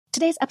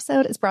Today's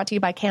episode is brought to you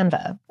by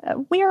Canva.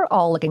 We're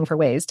all looking for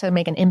ways to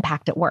make an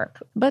impact at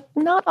work, but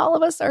not all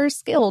of us are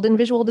skilled in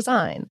visual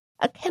design.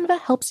 Canva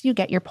helps you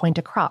get your point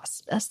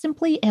across,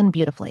 simply and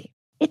beautifully.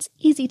 It's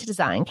easy to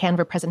design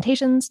Canva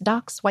presentations,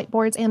 docs,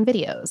 whiteboards, and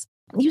videos.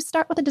 You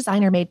start with a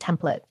designer-made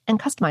template and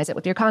customize it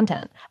with your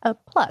content.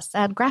 Plus,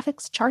 add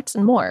graphics, charts,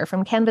 and more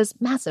from Canva's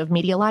massive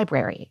media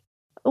library.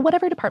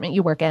 Whatever department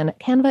you work in,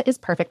 Canva is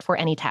perfect for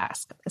any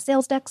task.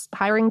 Sales decks,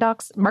 hiring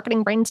docs,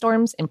 marketing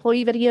brainstorms,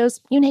 employee videos,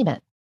 you name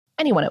it.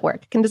 Anyone at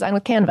work can design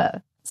with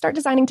Canva. Start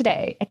designing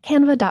today at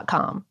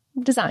canva.com.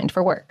 Designed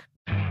for work.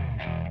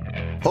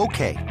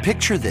 Okay,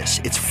 picture this.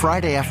 It's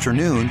Friday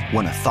afternoon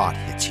when a thought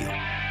hits you.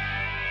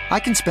 I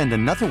can spend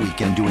another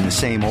weekend doing the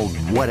same old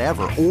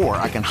whatever, or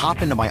I can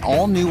hop into my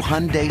all-new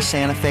Hyundai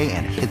Santa Fe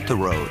and hit the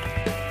road.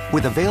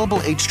 With available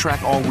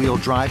H-Track all-wheel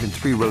drive and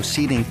 3-row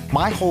seating,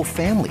 my whole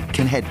family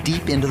can head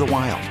deep into the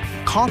wild.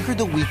 Conquer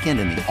the weekend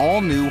in the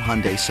all-new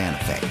Hyundai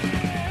Santa Fe.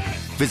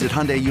 Visit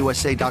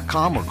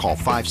HyundaiUSA.com or call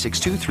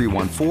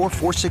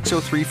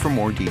 562-314-4603 for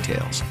more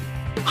details.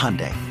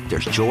 Hyundai,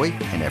 there's joy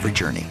in every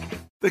journey.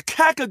 The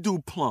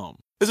Kakadu plum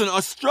is an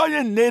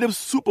Australian native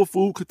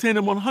superfood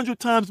containing 100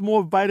 times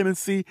more vitamin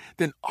C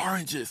than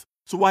oranges.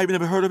 So why have you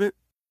never heard of it?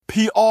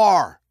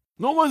 PR.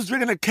 No one's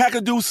drinking a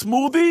Kakadu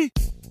smoothie?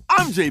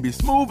 I'm JB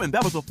Smoove, and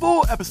that was a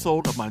full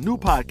episode of my new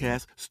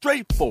podcast,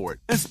 Straightforward,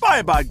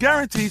 inspired by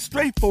guaranteed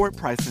straightforward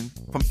pricing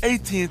from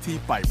AT&T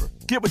Fiber.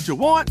 Get what you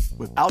want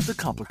without the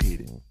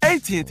complicated.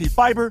 AT&T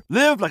Fiber,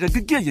 live like a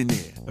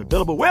gigillionaire.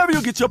 Available wherever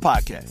you get your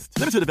podcasts.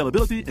 Limited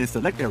availability in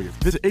select areas.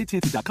 Visit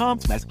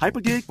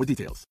AT&T.com/hypergig for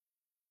details.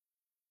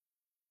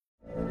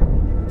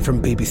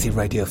 From BBC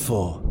Radio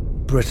 4,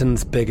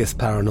 Britain's biggest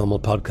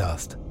paranormal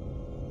podcast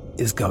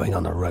is going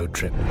on a road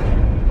trip.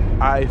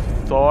 I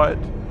thought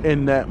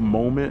in that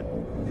moment,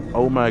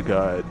 oh my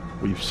God,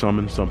 we've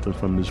summoned something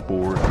from this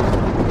board.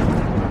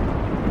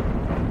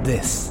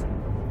 This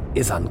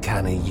is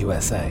Uncanny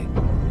USA.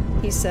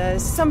 He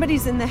says,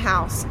 somebody's in the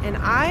house, and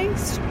I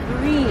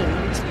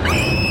screamed.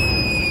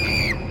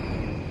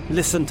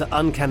 Listen to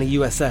Uncanny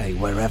USA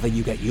wherever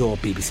you get your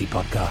BBC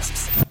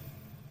podcasts,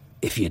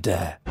 if you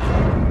dare.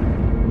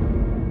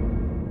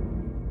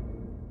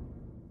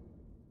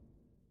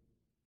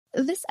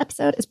 This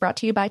episode is brought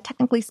to you by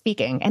Technically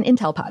Speaking, an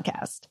Intel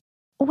podcast.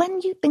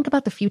 When you think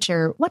about the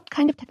future, what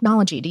kind of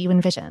technology do you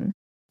envision?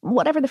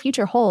 Whatever the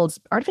future holds,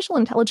 artificial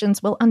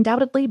intelligence will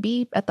undoubtedly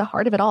be at the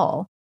heart of it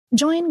all.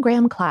 Join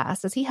Graham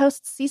Class as he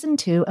hosts Season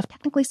 2 of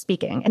Technically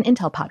Speaking, an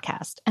Intel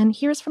podcast, and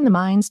hears from the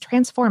minds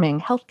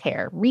transforming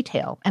healthcare,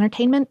 retail,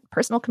 entertainment,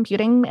 personal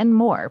computing, and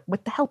more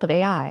with the help of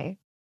AI.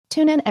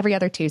 Tune in every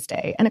other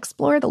Tuesday and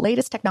explore the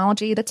latest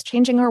technology that's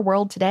changing our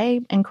world today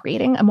and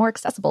creating a more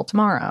accessible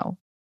tomorrow.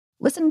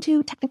 Listen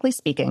to Technically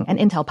Speaking, an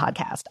Intel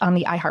podcast on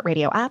the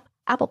iHeartRadio app,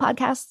 Apple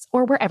Podcasts,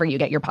 or wherever you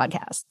get your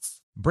podcasts.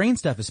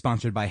 Brainstuff is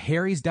sponsored by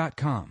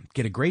Harry's.com.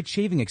 Get a great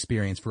shaving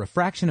experience for a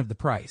fraction of the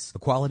price. The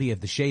quality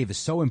of the shave is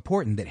so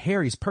important that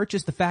Harry's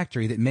purchased the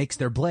factory that makes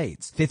their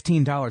blades.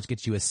 $15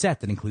 gets you a set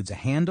that includes a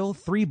handle,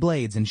 3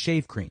 blades, and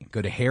shave cream.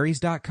 Go to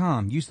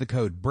Harry's.com, use the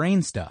code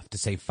BRAINSTUFF to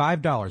save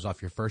 $5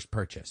 off your first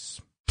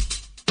purchase.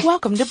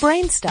 Welcome to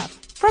Brainstuff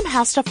from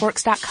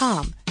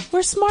HowStuffWorks.com,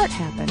 where smart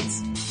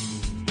happens.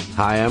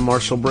 Hi, I'm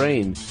Marshall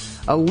Brain.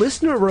 A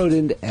listener wrote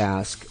in to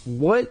ask,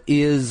 what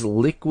is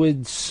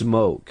liquid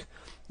smoke?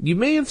 You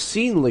may have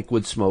seen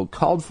liquid smoke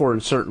called for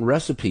in certain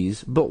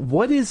recipes, but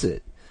what is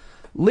it?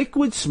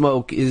 Liquid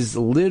smoke is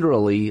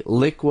literally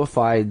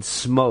liquefied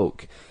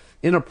smoke.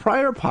 In a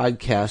prior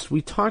podcast,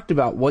 we talked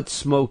about what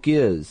smoke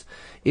is.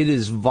 It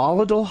is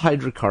volatile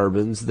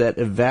hydrocarbons that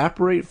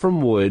evaporate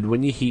from wood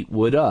when you heat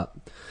wood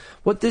up.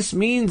 What this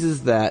means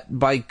is that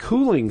by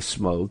cooling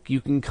smoke,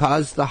 you can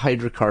cause the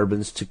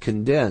hydrocarbons to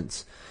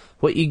condense.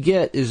 What you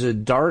get is a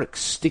dark,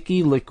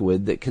 sticky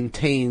liquid that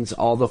contains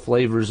all the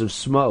flavors of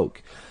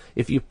smoke.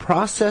 If you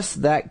process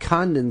that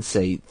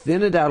condensate,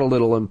 thin it out a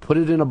little, and put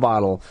it in a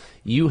bottle,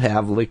 you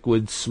have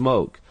liquid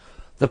smoke.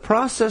 The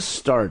process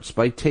starts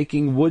by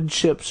taking wood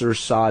chips or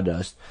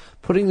sawdust,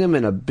 putting them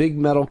in a big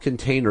metal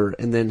container,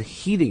 and then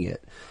heating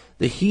it.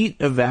 The heat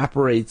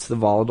evaporates the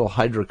volatile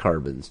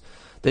hydrocarbons.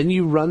 Then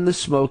you run the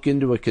smoke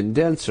into a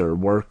condenser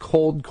where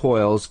cold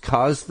coils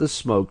cause the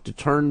smoke to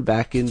turn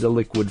back into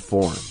liquid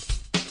form.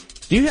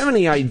 Do you have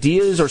any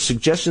ideas or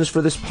suggestions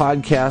for this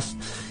podcast?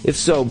 If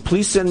so,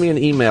 please send me an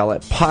email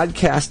at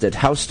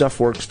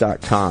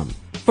podcast@howstuffworks.com.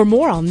 For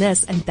more on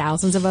this and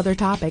thousands of other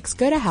topics,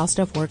 go to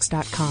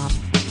HowStuffWorks.com.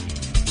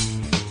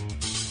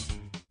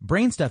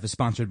 Brainstuff is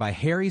sponsored by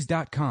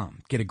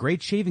Harry's.com. Get a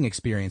great shaving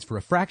experience for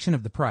a fraction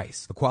of the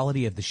price. The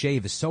quality of the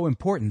shave is so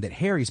important that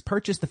Harry's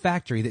purchased the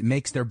factory that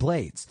makes their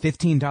blades.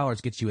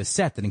 $15 gets you a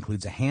set that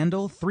includes a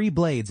handle, 3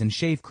 blades, and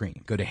shave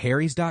cream. Go to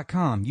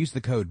Harry's.com, use the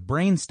code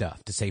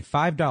BRAINSTUFF to save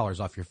 $5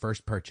 off your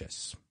first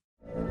purchase.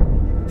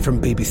 From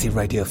BBC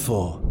Radio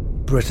 4,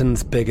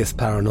 Britain's biggest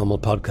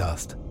paranormal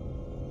podcast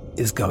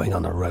is going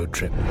on a road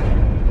trip.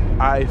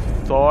 I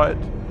thought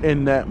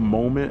in that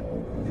moment,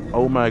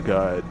 oh my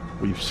God,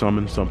 we've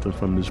summoned something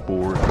from this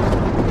board.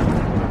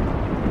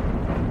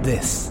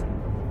 This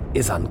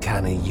is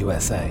Uncanny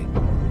USA.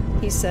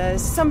 He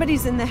says,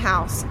 somebody's in the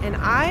house, and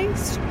I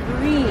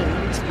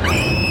screamed.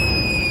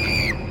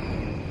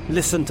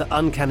 Listen to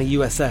Uncanny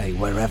USA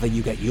wherever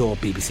you get your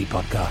BBC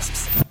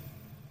podcasts,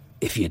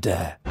 if you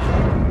dare.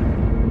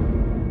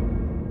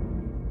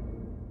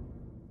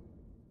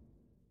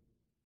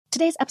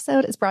 Today's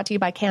episode is brought to you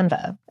by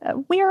Canva.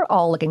 We're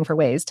all looking for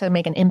ways to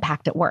make an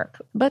impact at work,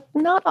 but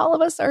not all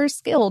of us are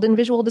skilled in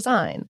visual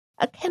design.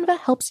 Canva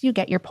helps you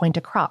get your point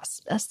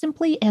across,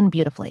 simply and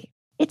beautifully.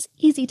 It's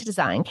easy to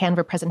design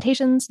Canva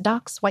presentations,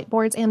 docs,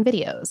 whiteboards, and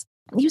videos.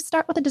 You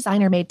start with a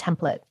designer-made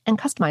template and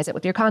customize it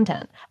with your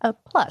content.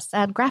 Plus,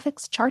 add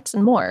graphics, charts,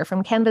 and more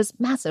from Canva's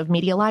massive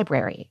media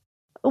library.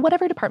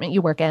 Whatever department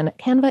you work in,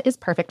 Canva is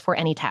perfect for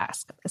any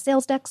task.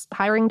 Sales decks,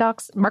 hiring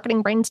docs,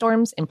 marketing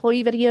brainstorms,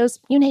 employee videos,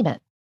 you name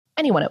it.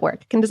 Anyone at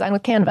work can design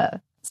with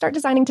Canva. Start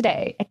designing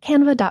today at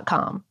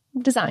canva.com.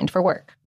 Designed for work.